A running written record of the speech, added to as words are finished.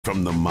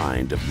From the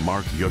mind of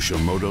Mark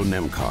Yoshimoto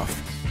Nemkov.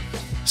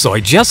 So I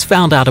just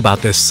found out about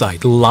this site,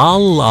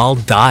 Lalal.ai,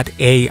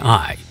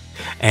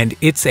 and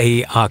it's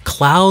a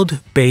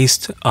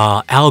cloud-based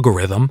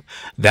algorithm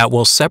that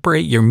will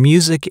separate your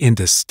music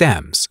into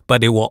stems,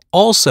 but it will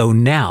also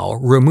now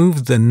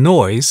remove the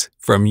noise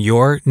from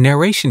your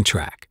narration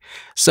track.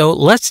 So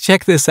let's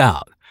check this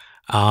out.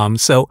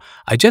 So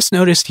I just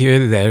noticed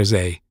here there's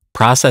a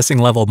processing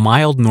level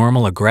mild,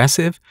 normal,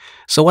 aggressive.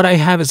 So what I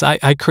have is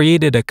I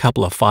created a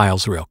couple of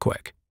files real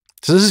quick.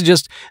 So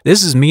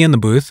this is me in the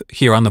booth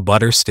here on the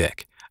butter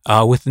stick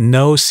with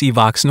no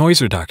CVox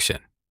noise reduction.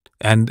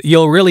 And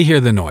you'll really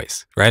hear the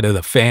noise, right, of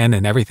the fan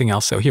and everything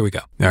else. So here we go.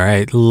 All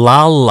right,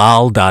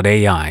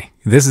 Lalal.ai.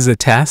 This is a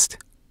test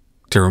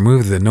to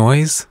remove the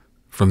noise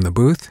from the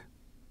booth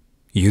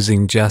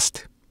using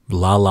just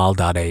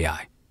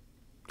Lalal.ai.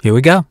 Here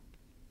we go.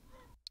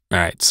 All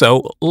right,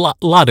 so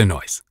lot of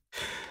noise.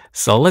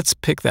 So let's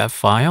pick that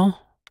file.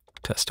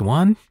 Test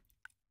one.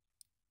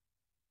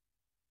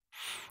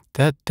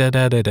 Okay,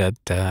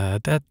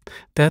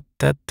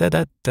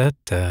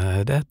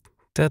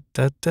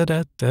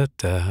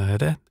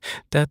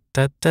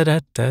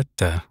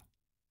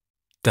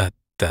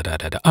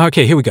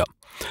 here we go.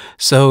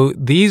 So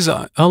these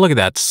are, oh, look at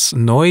that,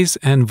 noise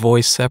and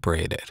voice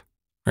separated,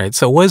 right?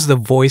 So what does the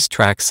voice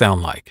track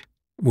sound like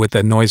with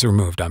the noise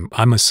removed?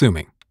 I'm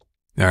assuming.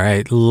 All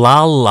right,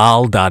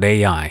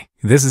 Lalal.ai.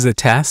 This is a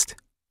test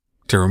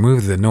to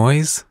remove the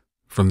noise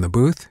from the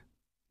booth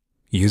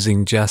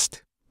using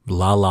just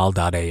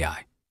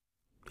Lalal.ai.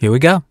 Here we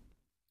go.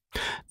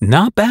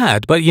 Not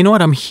bad, but you know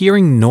what? I'm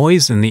hearing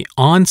noise in the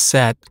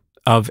onset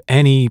of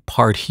any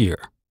part here,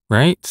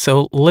 right?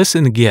 So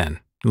listen again,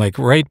 like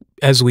right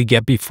as we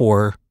get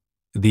before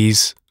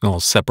these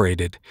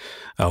separated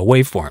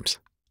waveforms,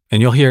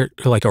 and you'll hear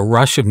like a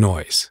rush of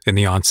noise in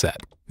the onset.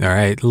 All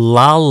right,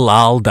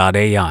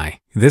 Lalal.ai.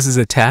 This is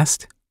a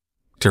test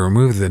to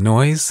remove the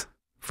noise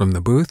from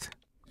the booth,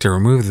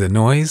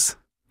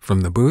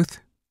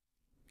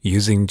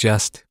 using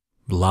just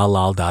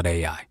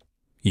Lalal.ai,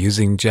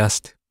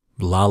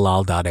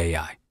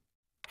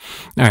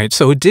 All right,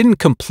 so it didn't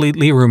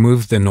completely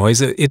remove the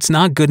noise. It's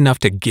not good enough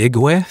to gig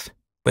with,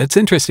 but it's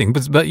interesting.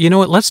 But you know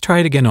what? Let's try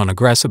it again on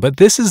aggressive. But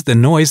this is the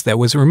noise that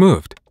was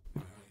removed.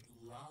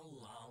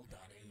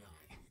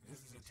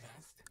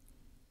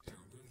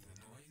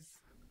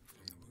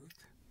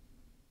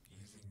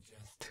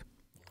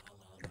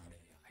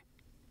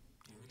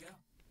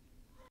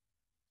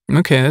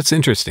 Okay, that's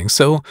interesting.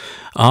 So,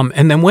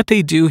 and then what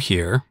they do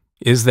here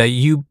is that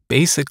you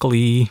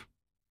basically,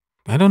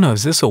 I don't know,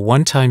 is this a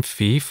one-time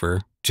fee for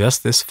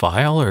just this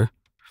file, or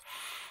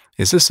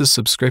is this a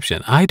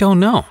subscription? I don't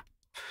know.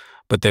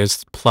 But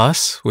there's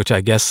Plus, which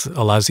I guess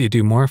allows you to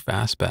do more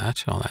fast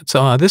batch, all that.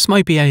 So this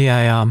might be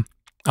that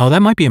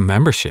might be a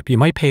membership. You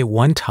might pay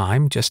one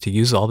time just to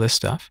use all this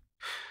stuff.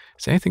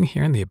 Is there anything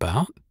here in the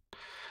about?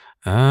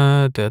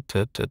 Yeah,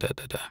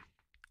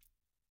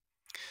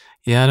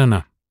 I don't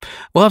know.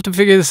 We'll have to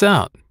figure this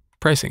out.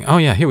 Pricing. Oh,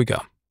 yeah, here we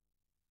go.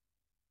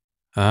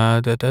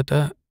 Oh,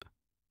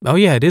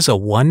 yeah, it is a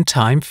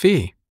one-time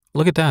fee.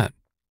 Look at that.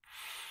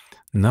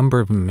 Number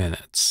of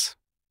minutes.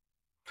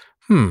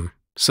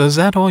 So is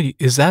that all?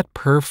 Is that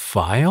per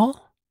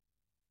file?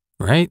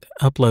 Right?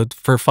 Upload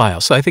per file.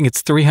 So I think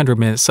it's 300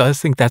 minutes. So I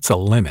think that's a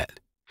limit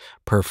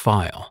per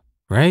file,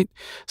 right?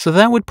 So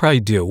that would probably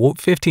do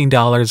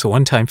 $15, a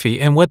one-time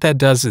fee. And what that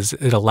does is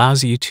it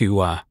allows you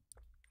to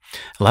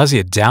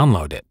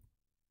download it,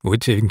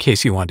 which in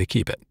case you want to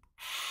keep it.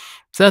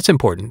 So that's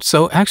important.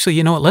 So actually,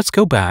 you know what? Let's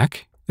go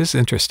back. This is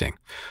interesting.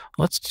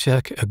 Let's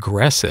check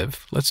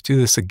aggressive. Let's do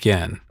this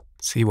again.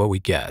 See what we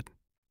get.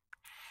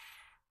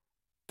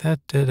 All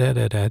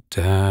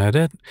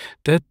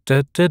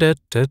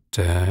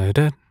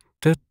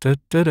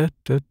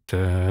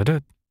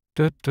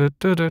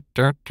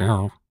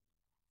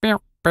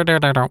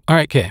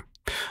right, okay.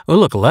 Oh,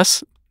 look,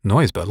 less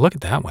noise, but look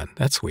at that one.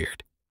 That's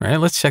weird. All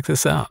right, let's check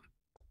this out.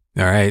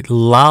 All right,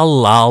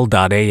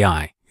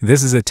 Lalal.ai.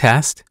 This is a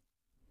test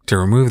to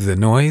remove the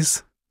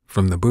noise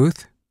from the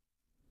booth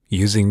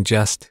using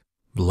just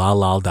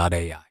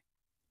Lalal.ai.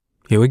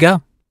 Here we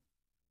go.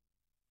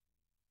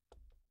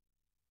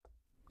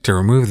 To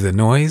remove the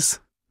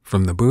noise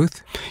from the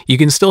booth, you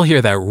can still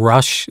hear that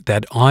rush,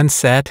 that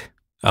onset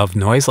of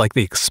noise, like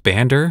the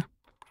expander.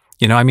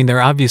 You know, I mean, they're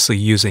obviously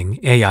using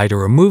AI to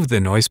remove the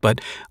noise,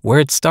 but where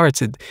it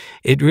starts,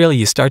 it really,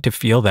 you start to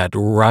feel that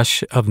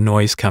rush of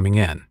noise coming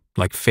in,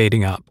 like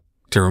fading up.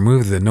 To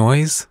remove the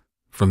noise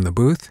from the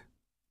booth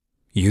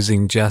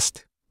using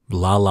just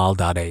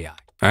Lalal.ai.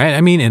 All right,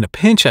 I mean, in a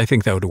pinch, I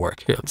think that would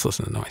work. Here, let's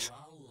listen to the noise.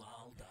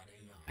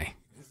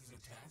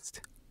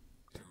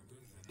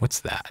 What's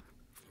that?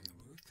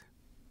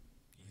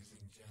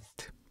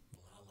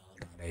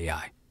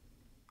 AI.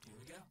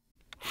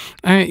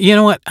 All right, you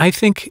know what? I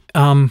think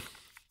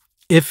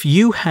if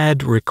you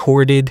had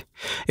recorded,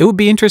 it would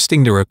be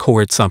interesting to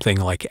record something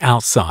like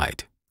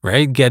outside,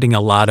 right? Getting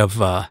a lot of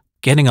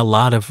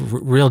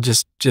real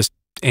just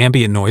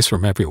ambient noise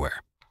from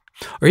everywhere.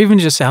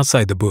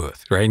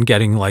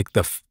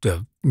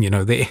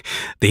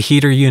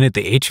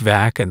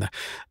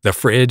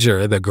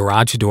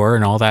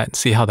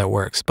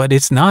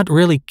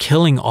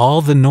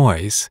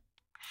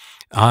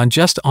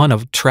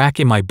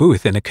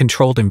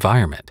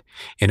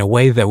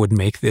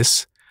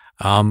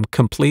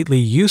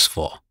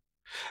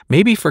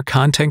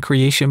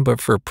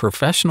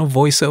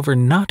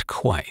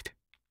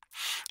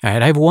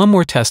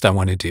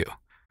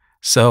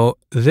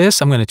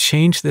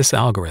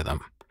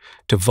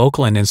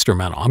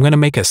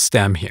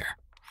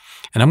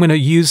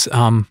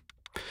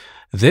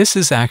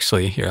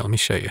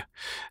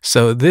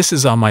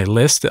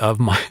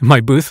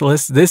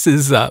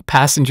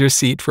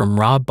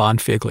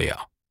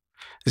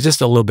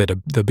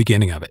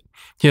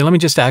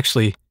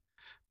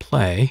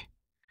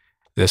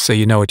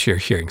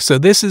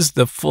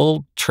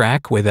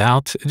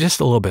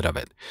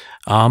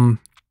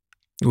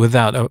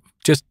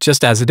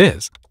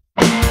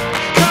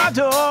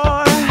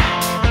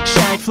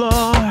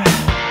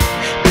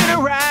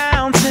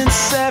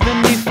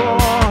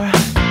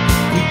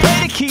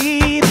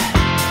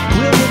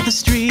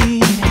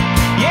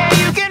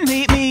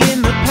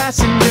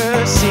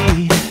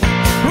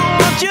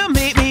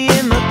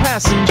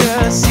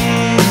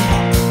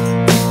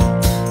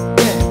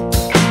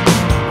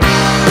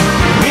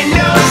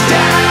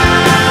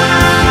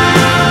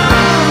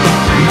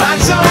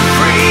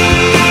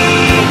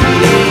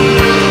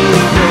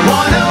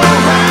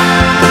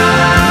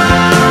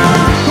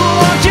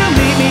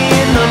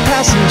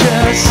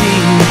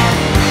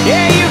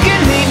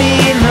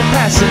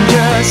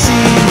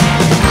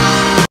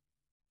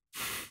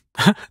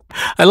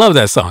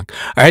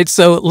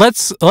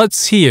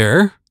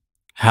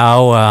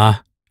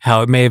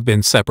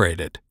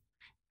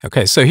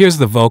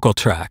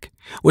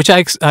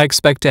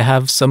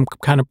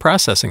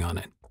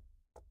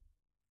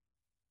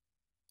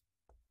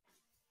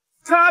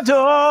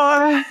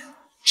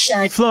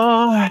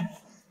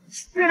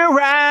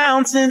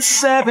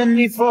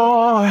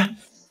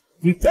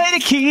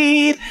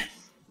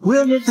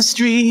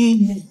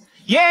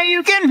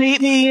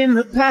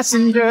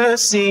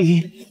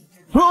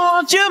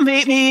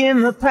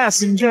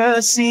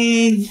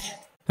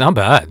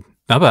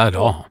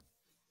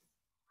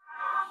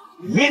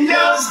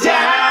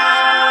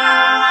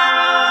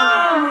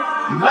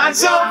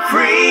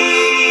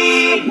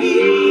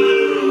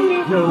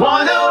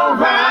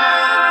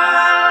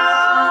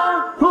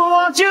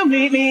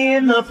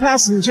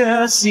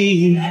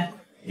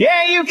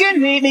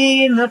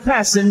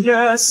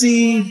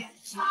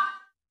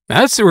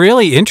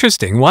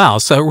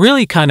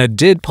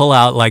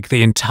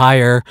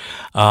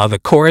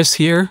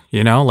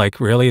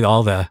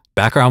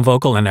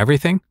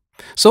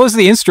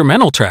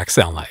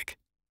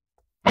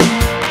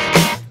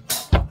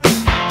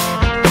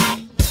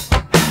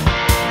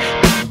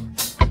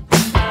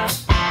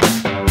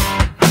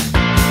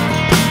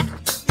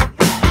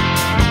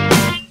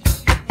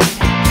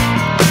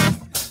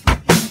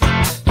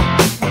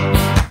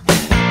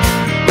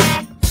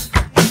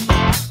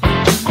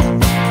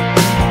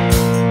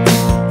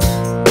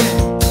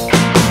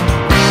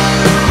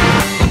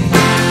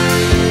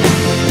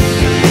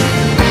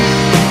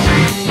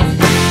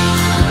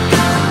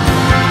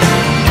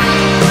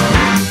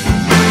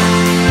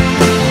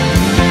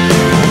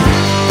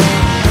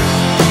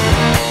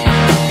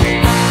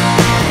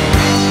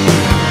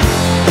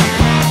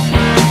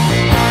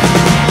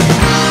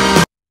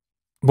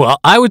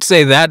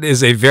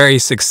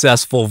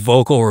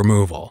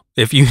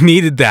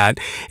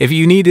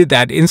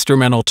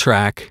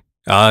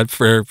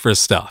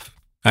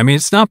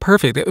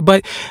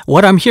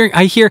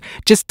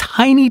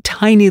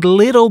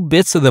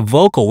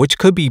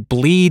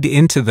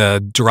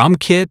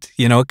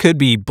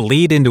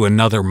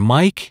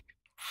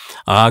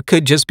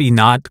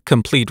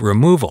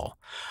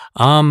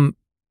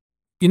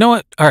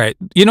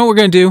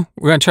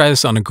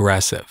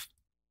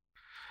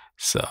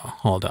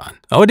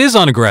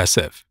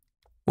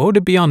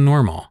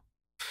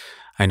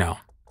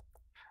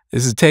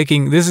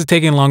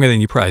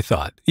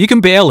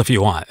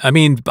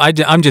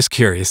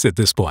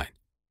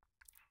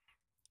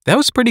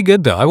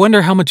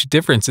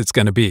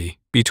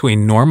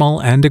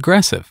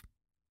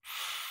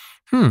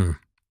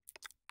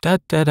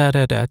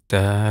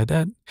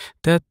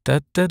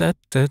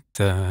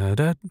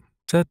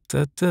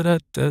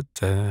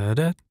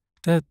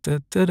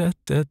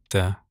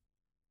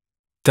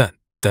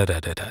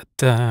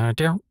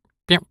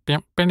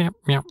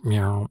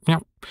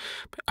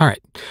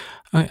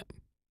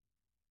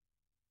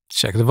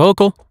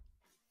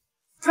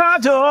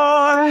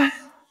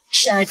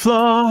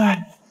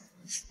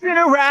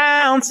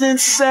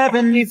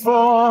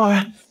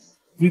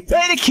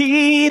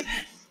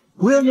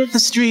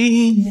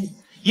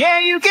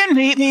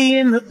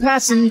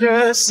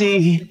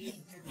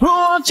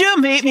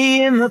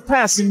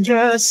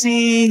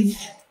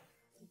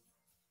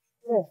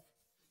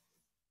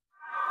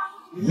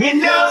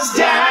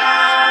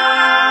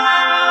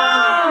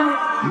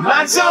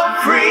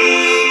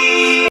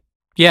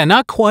 Yeah,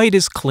 not quite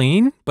as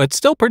clean, but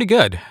still pretty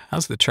good.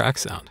 How's the track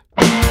sound?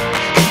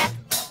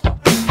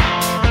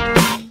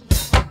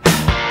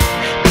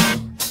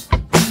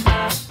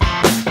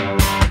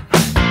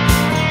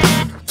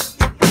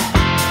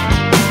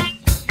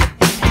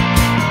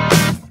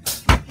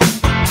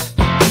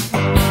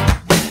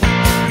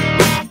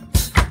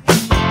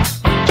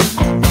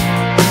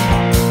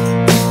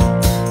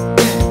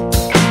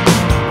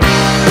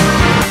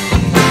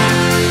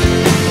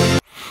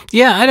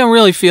 Yeah, I don't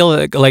really feel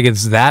like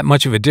it's that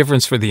much of a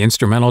difference for the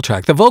instrumental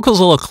track. The vocal's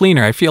a little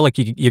cleaner. I feel like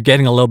you're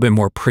getting a little bit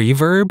more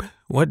pre-verb,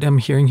 what I'm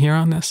hearing here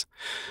on this.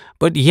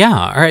 But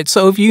yeah, all right,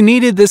 so if you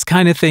needed this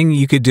kind of thing,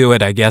 you could do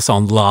it, I guess,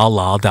 on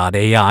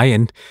Lalal.ai,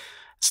 and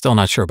still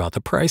not sure about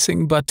the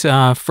pricing, but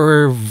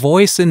for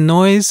voice and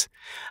noise,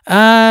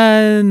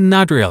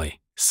 not really.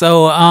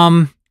 So,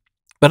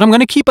 but I'm going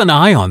to keep an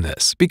eye on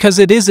this because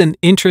it is an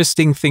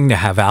interesting thing to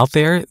have out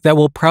there that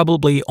will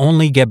probably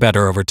only get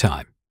better over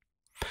time.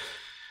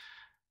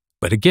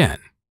 But again,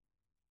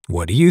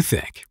 what do you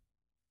think?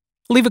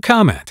 Leave a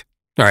comment.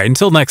 All right,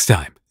 until next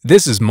time,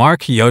 this is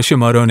Mark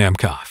Yoshimoto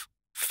Nemcoff,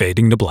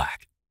 fading to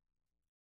black.